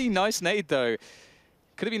is a pretty nice nade though.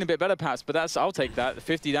 Could have been a bit better perhaps, but I'll take that.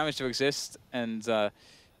 50 damage to Exist and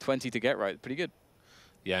 20 to GetRight. Pretty good.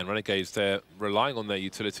 Yeah, and Renegades, they're relying on their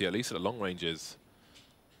utility, at least at the long ranges.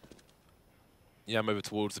 Yeah, I'm over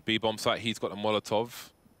towards the B-bomb site. He's got a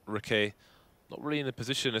Molotov. Riquet, not really in a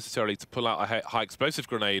position necessarily to pull out a high explosive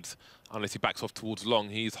grenade unless he backs off towards long.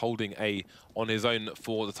 He's holding A on his own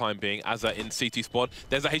for the time being. Azza in CT squad.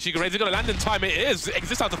 There's a HE grenade. He's going to land in time. It is.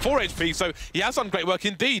 Exists out to 4 HP, so he has done great work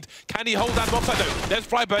indeed. Can he hold that bomb site though? There's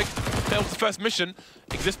Freiberg. Fails the first mission.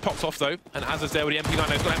 Exist pops off though, and Azza's there with the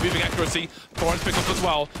MP9. He's got that moving accuracy. Forrest picks up as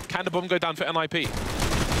well. Can the bomb go down for NiP?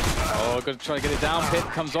 Oh, got to try to get it down. Pit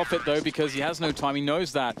comes off it though because he has no time. He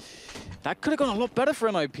knows that. That could have gone a lot better for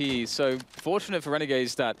NiP. So fortunate for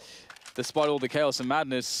Renegades that despite all the chaos and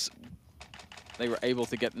madness, they were able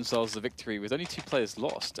to get themselves the victory with only 2 players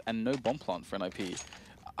lost and no bomb plant for NiP.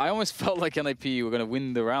 I almost felt like NiP were going to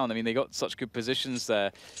win the round. I mean, they got such good positions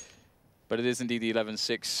there. But it is indeed the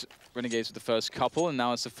 11-6 Renegades with the first couple, and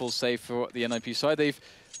now it's a full save for the NiP side. They've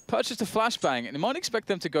purchased a flashbang, and you might expect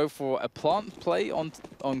them to go for a plant play on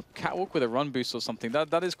Catwalk with a run boost or something.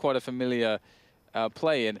 That is quite a familiar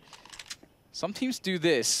play, and some teams do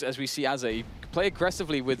this, as we see Azza. Play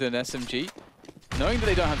aggressively with an SMG, knowing that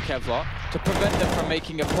they don't have Kevlar, to prevent them from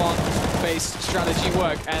making a plant-based strategy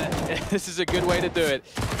work, and this is a good way to do it.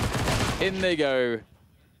 In they go.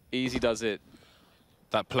 Easy does it.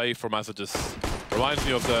 That play from Azza just reminds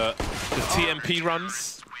me of the TMP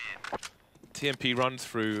runs. TMP runs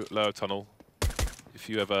through lower tunnel. If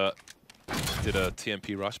you ever did a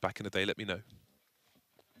TMP rush back in the day, let me know.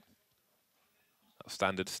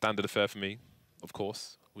 Standard affair for me, of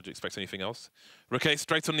course. Would you expect anything else? Riquet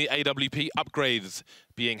straight on the AWP. Upgrades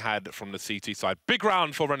being had from the CT side. Big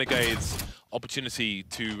round for Renegades. Opportunity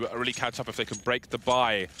to really catch up if they can break the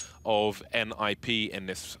buy of NiP in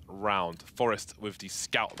this round. Forrest with the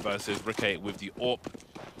scout versus Riquet with the AWP.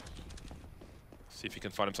 See if he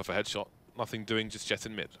can find himself a headshot. Nothing doing just yet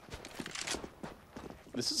in mid.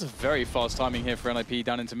 This is a very fast timing here for NiP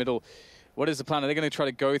down into middle. What is the plan? Are they going to try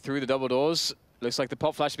to go through the double doors? Looks like the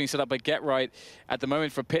pop flash being set up by GetRight at the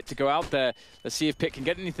moment for Pit to go out there. Let's see if Pit can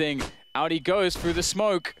get anything. Out he goes through the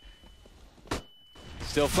smoke.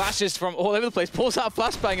 Still flashes from all over the place. Pulls out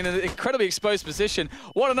flashbang in an incredibly exposed position.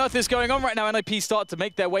 What on earth is going on right now? NiP start to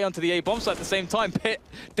make their way onto the A bomb site at the same time. Pit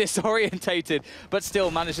disorientated, but still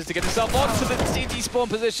manages to get himself onto the CT spawn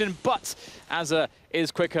position. But Azza is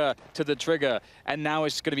quicker to the trigger. And now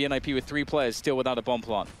it's going to be NiP with 3 players still without a bomb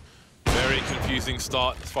plant. Very confusing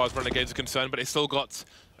start as far as Renegades are concerned, but they still got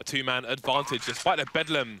a two-man advantage, despite a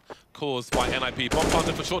bedlam caused by NiP. Bomb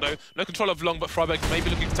planted for short though. No control of long, but Freiburg maybe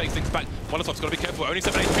looking to take things back. Molotov's got to be careful. Only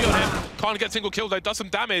 7 HP on him. Can't get single kill though. Does some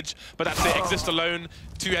damage, but that's it. Exist alone.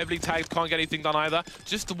 Too heavily tagged. Can't get anything done either.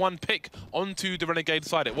 Just one pick onto the Renegade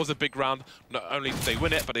side. It was a big round. Not only did they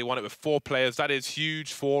win it, but they won it with 4 players. That is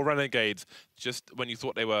huge for Renegades. Just when you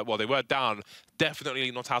thought they were, well, they were down. Definitely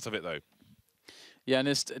not out of it though. Yeah, and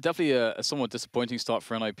it's definitely a somewhat disappointing start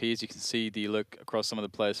for NiP, as you can see the look across some of the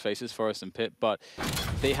players' faces, Forest and Pit, but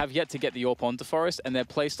they have yet to get the AWP onto Forest, and their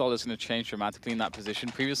playstyle is going to change dramatically in that position.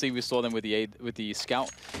 Previously, we saw them with the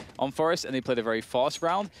Scout on Forest, and they played a very fast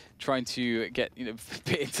round, trying to get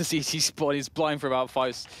Pit into CT spawn. He's blind for about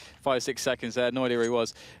 5-6 seconds. They had no idea where he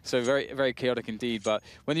was, so very, very chaotic indeed. But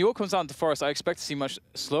when the AWP comes down to Forest, I expect to see much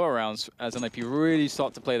slower rounds as NiP really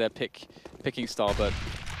start to play their picking style, but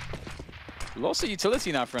lots of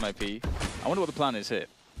utility now for NiP. I wonder what the plan is here.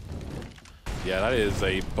 Yeah, that is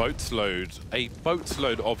a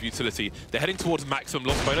boatload of utility. They're heading towards maximum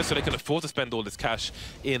loss bonus, so they can afford to spend all this cash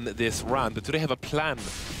in this round. But do they have a plan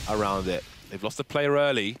around it? They've lost a player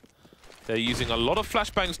early. They're using a lot of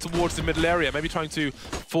flashbangs towards the middle area, maybe trying to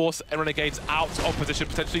force Renegades out of position,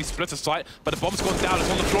 potentially split a site, but the bomb's gone down. It's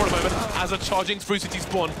on the floor at the moment as a charging through City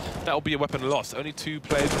spawn. That will be a weapon loss. Only 2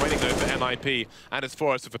 players remaining though for NiP, and it's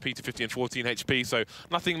Forest with a P250 and 14 HP, so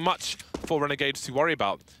nothing much for Renegades to worry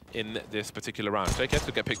about in this particular round. JKS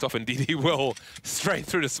could get picked off, indeed he will, straight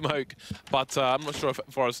through the smoke, but I'm not sure if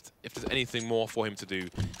Forest, if there's anything more for him to do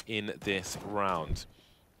in this round.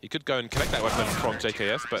 He could go and collect that weapon from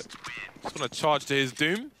JKS, but just going to charge to his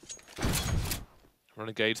doom.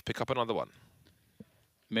 Renegades pick up another one.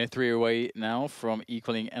 Mere 3 away now from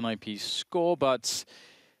equaling NiP's score, but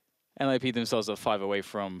NiP themselves are 5 away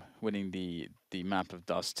from winning the map of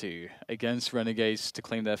Dust 2 against Renegades to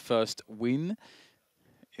claim their first win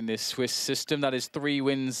in this Swiss system. That is 3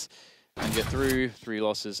 wins and you're through, 3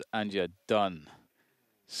 losses and you're done.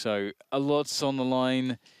 So a lot's on the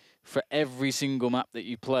line for every single map that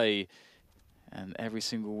you play, and every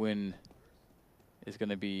single win is going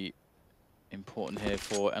to be important here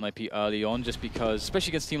for NiP early on, just because,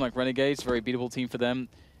 especially against a team like Renegades, very beatable team for them.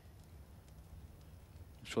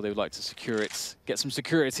 I'm sure they would like to secure it, get some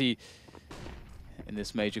security in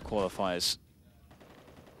this major qualifiers.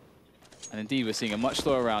 And indeed, we're seeing a much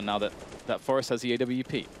slower round now that Forest has the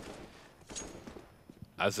AWP.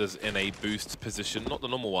 As is in a boost position, not the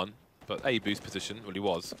normal one, but a boost position. Well, he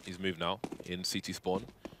was. He's moved now in CT spawn.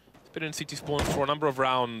 He's been in CT spawn for a number of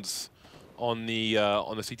rounds on the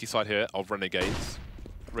CT side here of Renegades.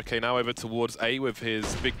 Ricky now over towards A with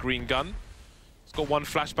his big green gun. He's got 1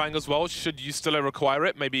 flashbang as well. Should Ustilo require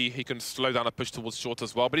it, maybe he can slow down a push towards short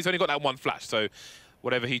as well. But he's only got that 1 flash, so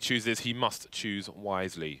whatever he chooses, he must choose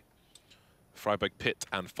wisely. Freiburg, Pit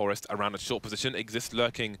and Forest around a short position. Exist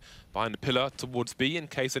lurking behind the pillar towards B in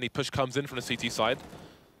case any push comes in from the CT side.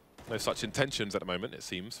 No such intentions at the moment, it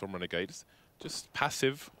seems, from Renegades. Just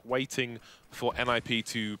passive, waiting for NiP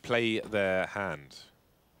to play their hand.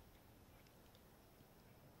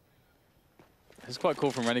 It's quite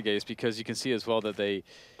cool from Renegades because you can see as well that they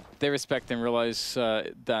respect and realize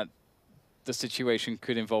that the situation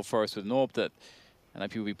could involve Forest with Norb, that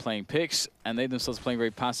NiP will be playing picks, and they themselves are playing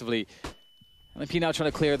very passively. NiP now trying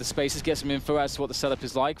to clear the spaces, get some info as to what the setup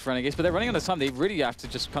is like for Renegades, but they're running out of time. They really have to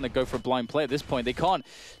just kind of go for a blind play at this point. They can't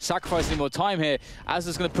sacrifice any more time here.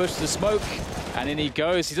 Azza's going to push the smoke, and in he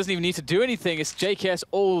goes. He doesn't even need to do anything. It's JKS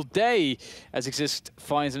all day as Exist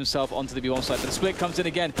finds himself onto the B1 side. But the split comes in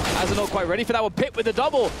again. Azza not quite ready for that one. Pit with the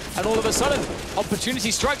double, and all of a sudden,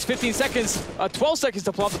 opportunity strikes. 15 seconds, 12 seconds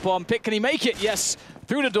to plant the bomb. Pit, can he make it? Yes,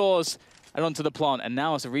 through the doors and onto the plant, and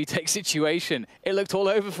now it's a retake situation. It looked all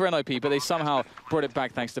over for NiP, but they somehow brought it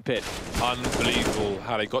back thanks to Pit. Unbelievable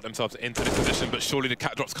how they got themselves into this position, but surely the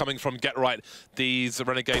cat drops coming from Get Right. These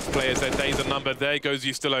Renegades players, their days are numbered. There goes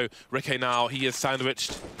Ustilo. Ricky now, he is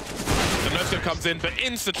sandwiched. The no-scope comes in, but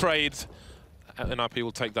insta-trade. And NiP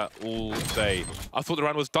will take that all day. I thought the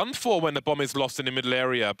round was done for when the bomb is lost in the middle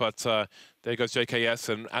area, but there goes JKS,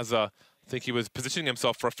 and Azza, I think he was positioning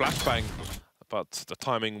himself for a flashbang, but the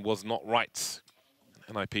timing was not right.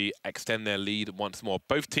 NiP extend their lead once more.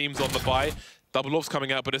 Both teams on the bye. Double AWP's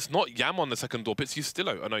coming out, but it's not Yam on the second AWP, it's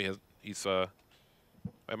Ustilo. Oh no, he's am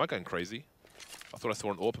I going crazy? I thought I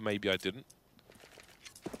saw an AWP, maybe I didn't.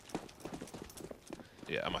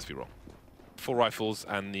 Yeah, I must be wrong. 4 rifles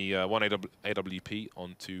and the 1 AWP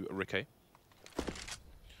onto Ricky.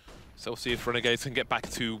 So we'll see if Renegades can get back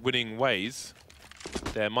to winning ways.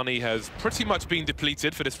 Their money has pretty much been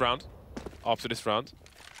depleted for this round. After this round,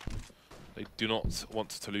 they do not want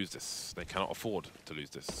to lose this. They cannot afford to lose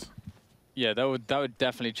this. Yeah, that would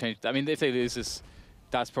definitely change. I mean, if they lose this,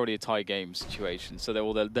 that's probably a tie game situation. So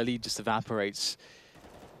the lead just evaporates.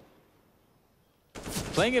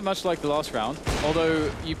 Playing it much like the last round,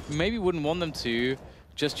 although you maybe wouldn't want them to,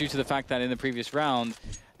 just due to the fact that in the previous round,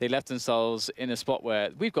 they left themselves in a spot where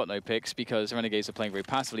we've got no picks because Renegades are playing very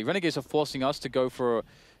passively. Renegades are forcing us to go for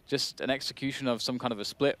just an execution of some kind of a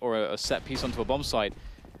split or a set piece onto a bomb site.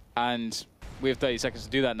 And we have 30 seconds to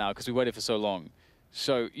do that now because we waited for so long.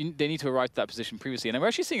 So they need to arrive to that position previously. And we're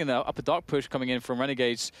actually seeing an upper dark push coming in from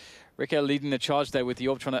Renegades. Ricker leading the charge there with the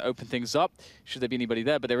orb trying to open things up. Should there be anybody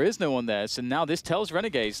there? But there is no one there. So now this tells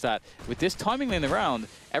Renegades that with this timing in the round,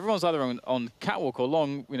 everyone's either on catwalk or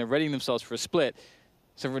long, readying themselves for a split.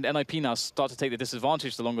 So NiP now start to take the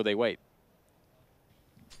disadvantage the longer they wait.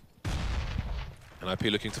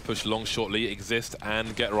 NiP looking to push long shortly, exist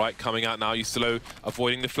and get right. Coming out now, Yusilo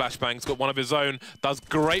avoiding the flashbangs, got one of his own, does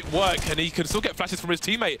great work, and he can still get flashes from his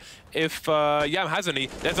teammate if Yam has any.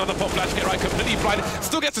 There's another pop flash, get right, completely blind.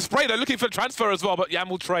 Still gets a spray, they're looking for the transfer as well, but Yam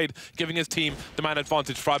will trade, giving his team the man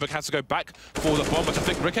advantage. Freiburg has to go back for the bomb, which I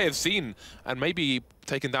think Rikke has seen, and maybe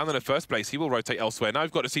taken down in the first place. He will rotate elsewhere. Now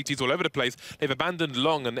we've got the CTs all over the place. They've abandoned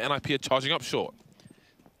long, and NiP are charging up short.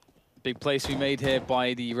 Big place we made here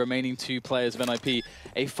by the remaining 2 players of NiP.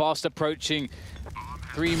 A fast approaching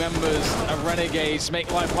 3 members of Renegades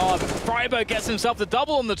make life hard. Freiburg gets himself the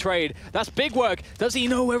double on the trade. That's big work. Does he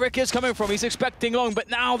know where Rick is coming from? He's expecting long, but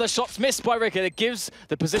now the shot's missed by Rick. It gives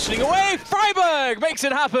the positioning away. Freiburg makes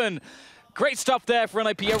it happen. Great stuff there for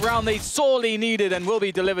NiP, a round they sorely needed and will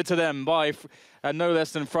be delivered to them by no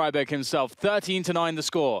less than Freiburg himself. 13-9 the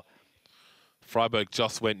score. Freiburg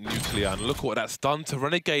just went nuclear, and look what that's done to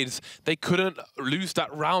Renegades. They couldn't lose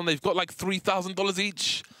that round. They've got like $3,000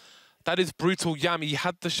 each. That is brutal. Yam, he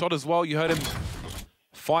had the shot as well. You heard him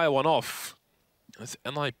fire one off. It's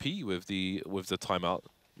NiP with the timeout.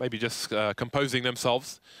 Maybe just composing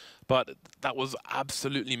themselves. But that was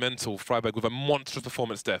absolutely mental. Freiburg with a monstrous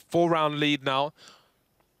performance there. 4-round lead now.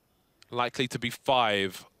 Likely to be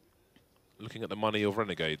 5. Looking at the money of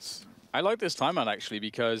Renegades. I like this timeout actually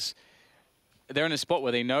because they're in a spot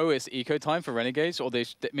where they know it's eco time for Renegades, or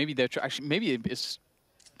maybe it's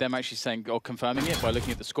them actually saying or confirming it by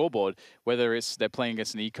looking at the scoreboard, whether it's they're playing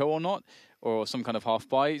against an eco or not, or some kind of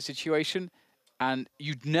half-buy situation. And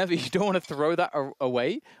you don't want to throw that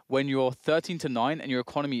away when you're 13-9 and your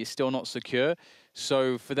economy is still not secure.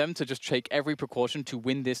 So for them to just take every precaution to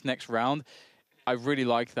win this next round, I really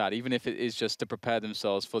like that, even if it is just to prepare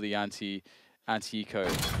themselves for the anti-eco.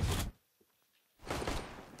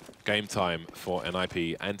 Game time for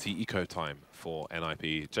NiP, anti-eco time for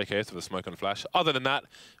NiP. JKS with a smoke and flash. Other than that,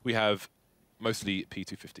 we have mostly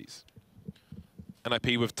P250s.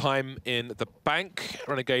 NiP with time in the bank.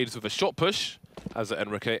 Renegades with a short push as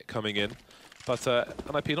Enrique coming in. But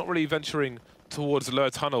NiP not really venturing towards the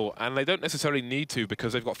lower tunnel, and they don't necessarily need to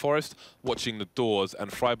because they've got Forest watching the doors,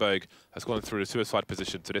 and Freiburg has gone through the suicide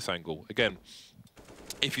position to this angle. Again,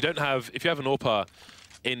 if you have an AWPer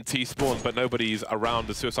in T-spawn, but nobody's around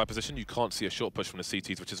the suicide position, you can't see a short push from the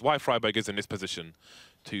CTs, which is why Freiburg is in this position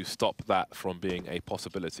to stop that from being a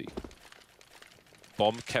possibility.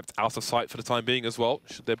 Bomb kept out of sight for the time being as well.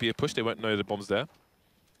 Should there be a push, they won't know the bomb's there.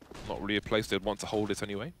 Not really a place they'd want to hold it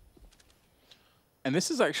anyway. And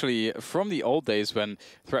this is actually from the old days when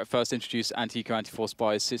Threat first introduced anti-eco, anti-force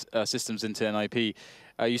buy systems into NiP.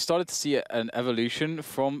 You started to see an evolution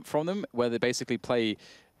from them where they basically play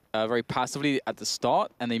very passively at the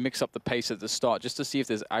start, and they mix up the pace at the start just to see if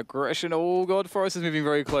there's aggression. Oh god, Forest is moving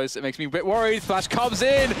very close. It makes me a bit worried. Flash comes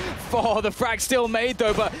in. For the frag still made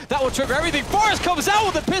though, but that will trigger everything. Forest comes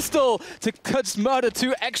out with a pistol to just murder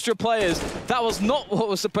 2 extra players. That was not what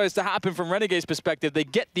was supposed to happen from Renegade's perspective. They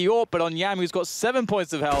get the AWP, but on Yam, who's got 7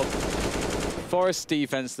 points of health. Forest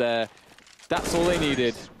defense there. That's all they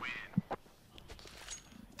needed.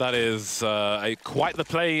 That is quite the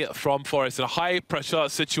play from Forest in a high-pressure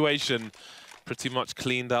situation. Pretty much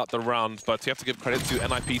cleaned out the round, but you have to give credit to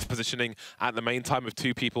NiP's positioning at the main time with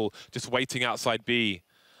 2 people just waiting outside B.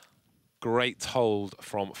 Great hold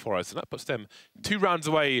from Forest, and that puts them 2 rounds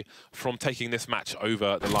away from taking this match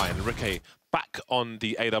over the line. Rikke back on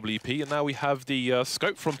the AWP, and now we have the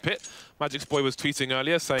scope from Pit. Magic's Boy was tweeting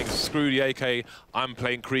earlier saying, screw the AK, I'm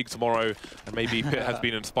playing Krieg tomorrow, and maybe Pit has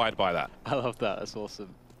been inspired by that. I love that, that's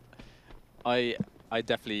awesome. I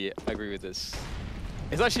definitely agree with this.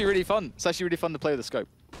 It's actually really fun. It's actually really fun to play with the scope.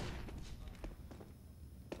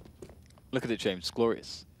 Look at it, James. It's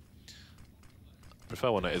glorious. I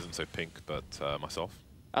prefer one that isn't so pink, but myself.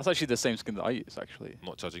 That's actually the same skin that I use, actually.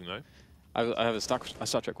 Not judging, no. I have a Star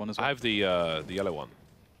Trek one as well. I have the yellow one.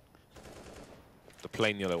 The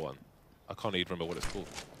plain yellow one. I can't even remember what it's called.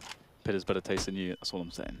 Pit has better taste than you, that's all I'm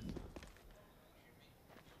saying.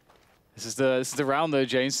 This is the round though,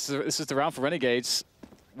 James. This is the round for Renegades,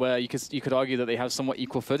 where you could argue that they have somewhat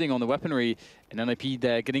equal footing on the weaponry. And NiP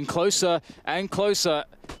there getting closer and closer,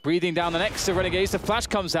 breathing down the next to Renegades. The flash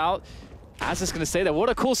comes out. As it's going to stay there. What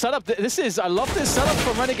a cool setup. I love this setup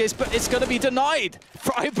from Renegades, but it's going to be denied.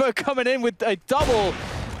 friberg coming in with a double.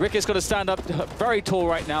 Ricket's got to stand up very tall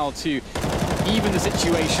right now to even the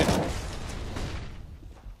situation.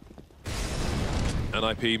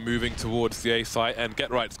 NiP moving towards the A site, and Get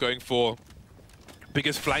Right's going for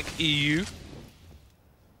biggest flank EU.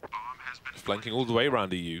 Flanking all the way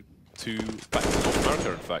around EU to back to North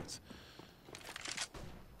America, in fact.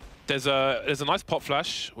 There's a nice pop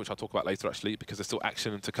flash, which I'll talk about later actually, because there's still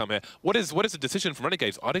action to come here. What is the decision from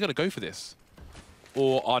Renegades? Are they going to go for this?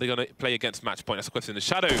 Or are they going to play against match point? That's the question. The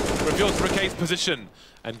shadow reveals Ricket's position.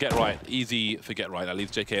 And Get Right, easy for Get Right. That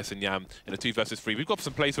leaves JKS and Yam in a 2 versus 3. We've got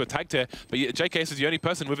some players who are tagged here, but JKS is the only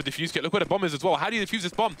person with a defuse kit. Look where the bomb is as well. How do you defuse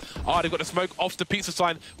this bomb? They've got the smoke off the pizza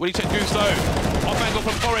sign. Will he check Gusto? Off angle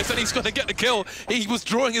from Forest, and he's going to get the kill. He was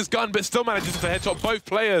drawing his gun, but still manages to headshot both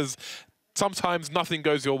players. Sometimes nothing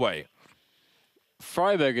goes your way.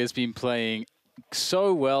 friberg has been playing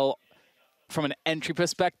so well from an entry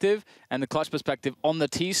perspective and the clutch perspective on the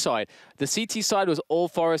T side. The CT side was all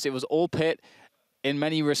Forest, it was all Pit. In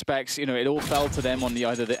many respects, you know, it all fell to them on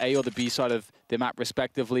either the A or the B side of the map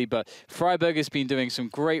respectively, but friberg has been doing some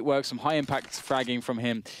great work, some high impact fragging from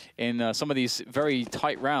him in some of these very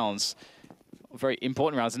tight rounds, very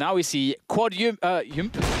important rounds. And now we see quad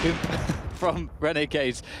Yump from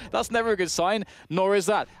Renegades. That's never a good sign, nor is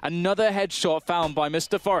that. Another headshot found by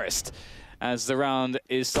Mr. Forest, as the round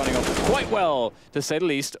is starting off quite well, to say the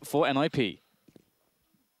least, for NiP.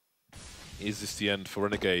 Is this the end for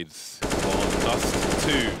Renegades on Dust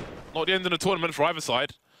 2? Not the end of the tournament for either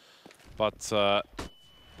side, but, well,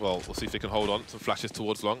 we'll see if they can hold on. Some flashes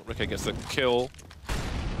towards long. Ricket gets the kill,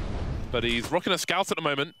 but he's rocking a scout at the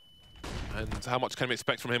moment. And how much can we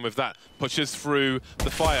expect from him with that? Pushes through the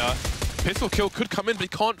fire. Pistol kill could come in, but he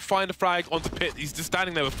can't find a frag onto Pit. He's just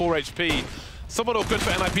standing there with 4 HP. Somewhat all good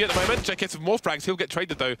for NiP at the moment. JKS with more frags. He'll get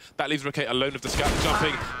traded, though. That leaves Ricket alone with the scout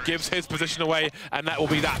jumping. Gives his position away, and that will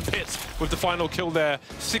be that. Pit with the final kill there.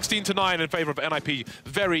 16-9 in favor of NiP.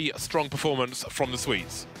 Very strong performance from the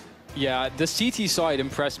Swedes. Yeah, the CT side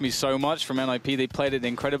impressed me so much from NiP. They played it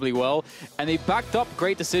incredibly well, and they backed up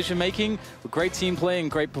great decision-making, great team play, and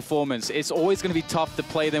great performance. It's always going to be tough to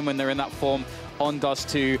play them when they're in that form on Dust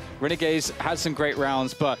 2. Renegades had some great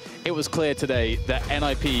rounds, but it was clear today that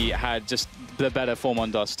NiP had just the better form on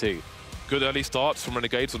Dust 2. Good early starts from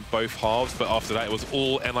Renegades on both halves, but after that it was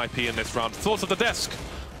all NiP in this round. Thoughts of the desk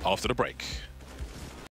after the break.